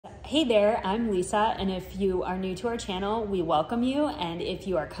Hey there, I'm Lisa, and if you are new to our channel, we welcome you, and if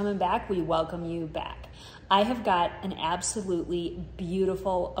you are coming back, we welcome you back. I have got an absolutely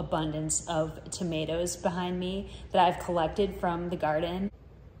beautiful abundance of tomatoes behind me that I've collected from the garden.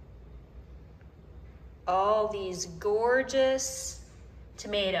 All these gorgeous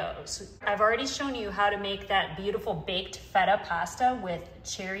tomatoes. I've already shown you how to make that beautiful baked feta pasta with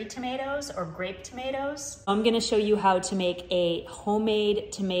cherry tomatoes or grape tomatoes. I'm gonna show you how to make a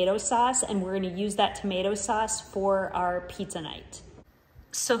homemade tomato sauce, and we're gonna use that tomato sauce for our pizza night.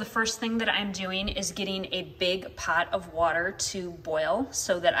 So the first thing that I'm doing is getting a big pot of water to boil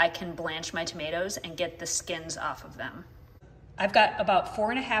so that I can blanch my tomatoes and get the skins off of them. I've got about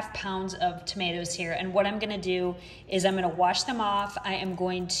 4.5 pounds of tomatoes here, and what I'm gonna do is I'm gonna wash them off. I am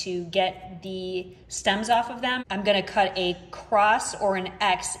going to get the stems off of them. I'm gonna cut a cross or an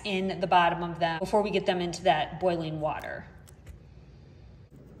X in the bottom of them before we get them into that boiling water.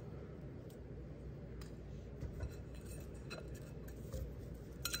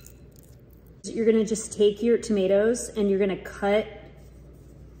 You're gonna just take your tomatoes and you're gonna cut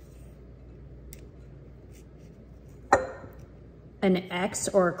an X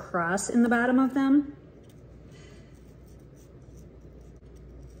or a cross in the bottom of them.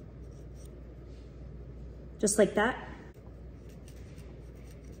 Just like that.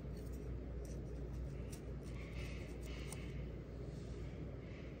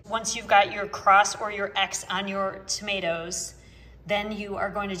 Once you've got your cross or your X on your tomatoes, then you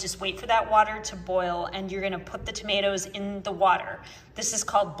are going to just wait for that water to boil, and you're gonna put the tomatoes in the water. This is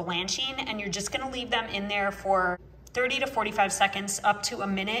called blanching, and you're just gonna leave them in there for 30 to 45 seconds, up to a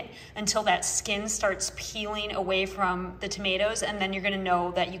minute, until that skin starts peeling away from the tomatoes, and then you're gonna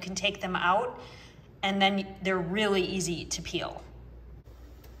know that you can take them out, and then they're really easy to peel.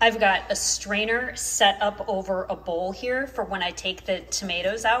 I've got a strainer set up over a bowl here for when I take the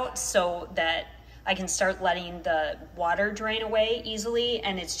tomatoes out so that I can start letting the water drain away easily,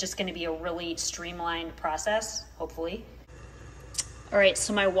 and it's just gonna be a really streamlined process, hopefully. All right,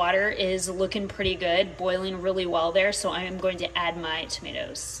 so my water is looking pretty good, boiling really well there, so I am going to add my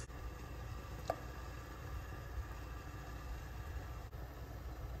tomatoes.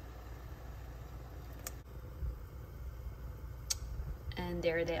 And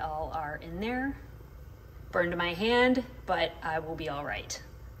there they all are in there. Burned my hand, but I will be all right.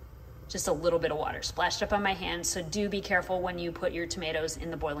 Just a little bit of water splashed up on my hand, so do be careful when you put your tomatoes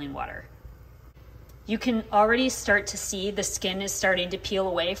in the boiling water. You can already start to see the skin is starting to peel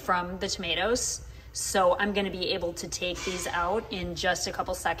away from the tomatoes. So I'm gonna be able to take these out in just a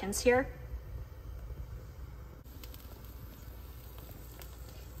couple seconds here.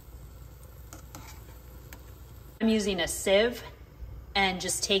 I'm using a sieve and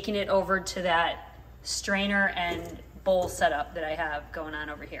just taking it over to that strainer and bowl setup that I have going on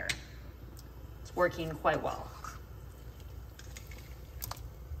over here. It's working quite well.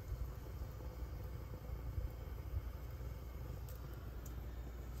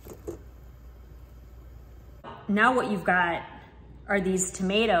 Now what you've got are these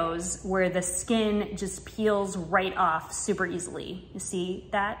tomatoes where the skin just peels right off super easily. You see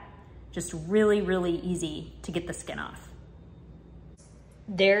that? Just really, really easy to get the skin off.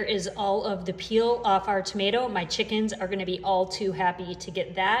 There is all of the peel off our tomato. My chickens are gonna be all too happy to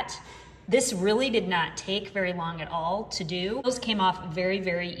get that. This really did not take very long at all to do. Those came off very,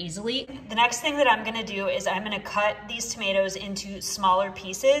 very easily. The next thing that I'm gonna do is I'm gonna cut these tomatoes into smaller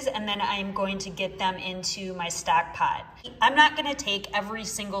pieces, and then I'm going to get them into my stock pot. I'm not gonna take every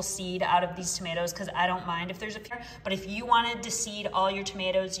single seed out of these tomatoes because I don't mind if there's a few, but if you wanted to seed all your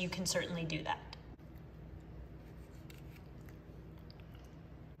tomatoes, you can certainly do that.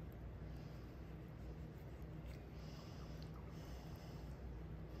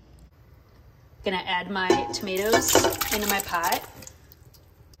 Gonna add my tomatoes into my pot.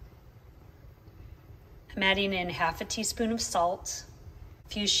 I'm adding in half a teaspoon of salt, a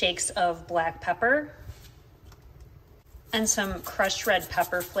few shakes of black pepper, and some crushed red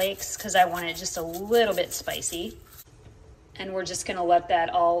pepper flakes because I want it just a little bit spicy. And we're just gonna let that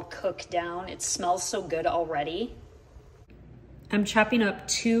all cook down. It smells so good already. I'm chopping up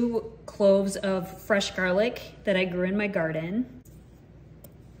 2 cloves of fresh garlic that I grew in my garden.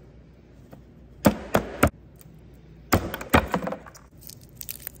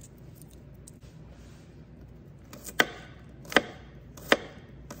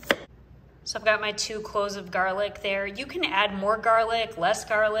 So I've got my 2 cloves of garlic there. You can add more garlic, less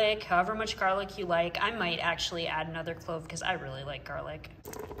garlic, however much garlic you like. I might actually add another clove because I really like garlic.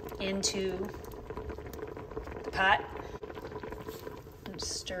 Into the pot. And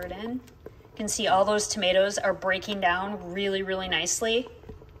stir it in. You can see all those tomatoes are breaking down really, really nicely.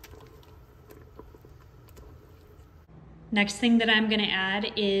 Next thing that I'm gonna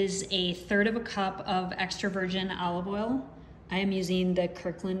add is 1/3 cup of extra virgin olive oil. I am using the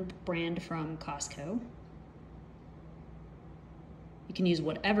Kirkland brand from Costco. You can use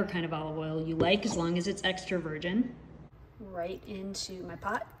whatever kind of olive oil you like as long as it's extra virgin. Right into my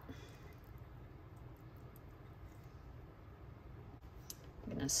pot.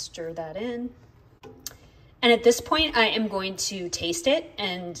 I'm gonna stir that in. And at this point, I am going to taste it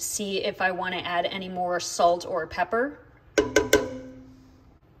and see if I want to add any more salt or pepper.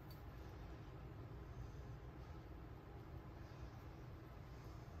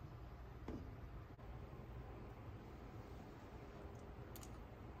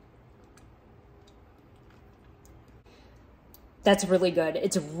 That's really good.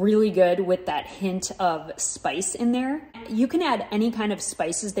 It's really good with that hint of spice in there. You can add any kind of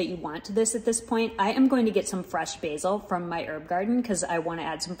spices that you want to this at this point. I am going to get some fresh basil from my herb garden because I want to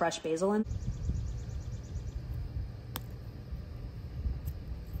add some fresh basil in.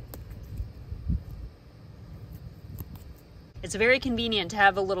 It's very convenient to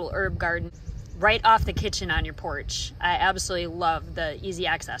have a little herb garden right off the kitchen on your porch. I absolutely love the easy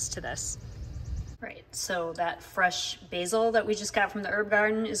access to this. Right, so that fresh basil that we just got from the herb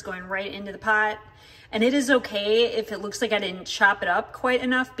garden is going right into the pot. And it is okay if it looks like I didn't chop it up quite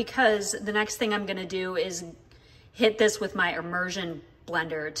enough, because the next thing I'm gonna do is hit this with my immersion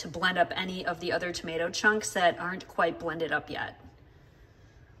blender to blend up any of the other tomato chunks that aren't quite blended up yet.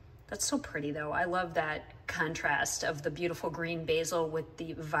 That's so pretty though. I love that contrast of the beautiful green basil with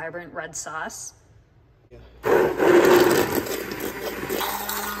the vibrant red sauce. Yeah.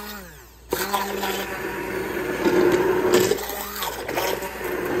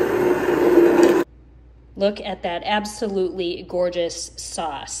 Look at that absolutely gorgeous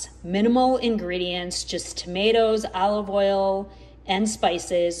sauce. Minimal ingredients, just tomatoes, olive oil, and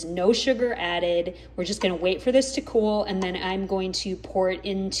spices, no sugar added. We're just gonna wait for this to cool, and then I'm going to pour it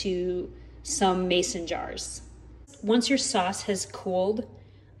into some mason jars. Once your sauce has cooled,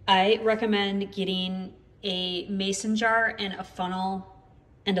 I recommend getting a mason jar and a funnel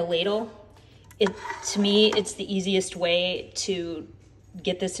and a ladle. To me, it's the easiest way to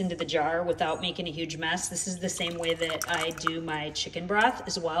get this into the jar without making a huge mess. This is the same way that I do my chicken broth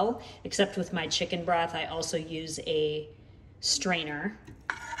as well, except with my chicken broth, I also use a strainer.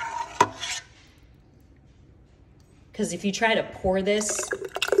 Because if you try to pour this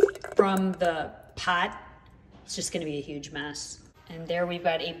from the pot, it's just gonna be a huge mess. And there we've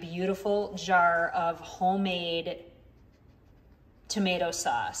got a beautiful jar of homemade tomato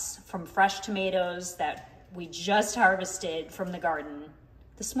sauce from fresh tomatoes that we just harvested from the garden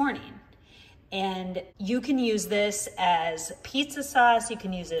this morning. And you can use this as pizza sauce, you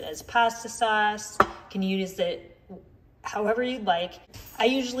can use it as pasta sauce, you can use it however you'd like. I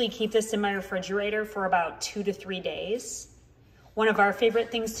usually keep this in my refrigerator for about 2 to 3 days. One of our favorite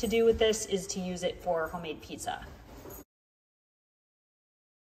things to do with this is to use it for homemade pizza.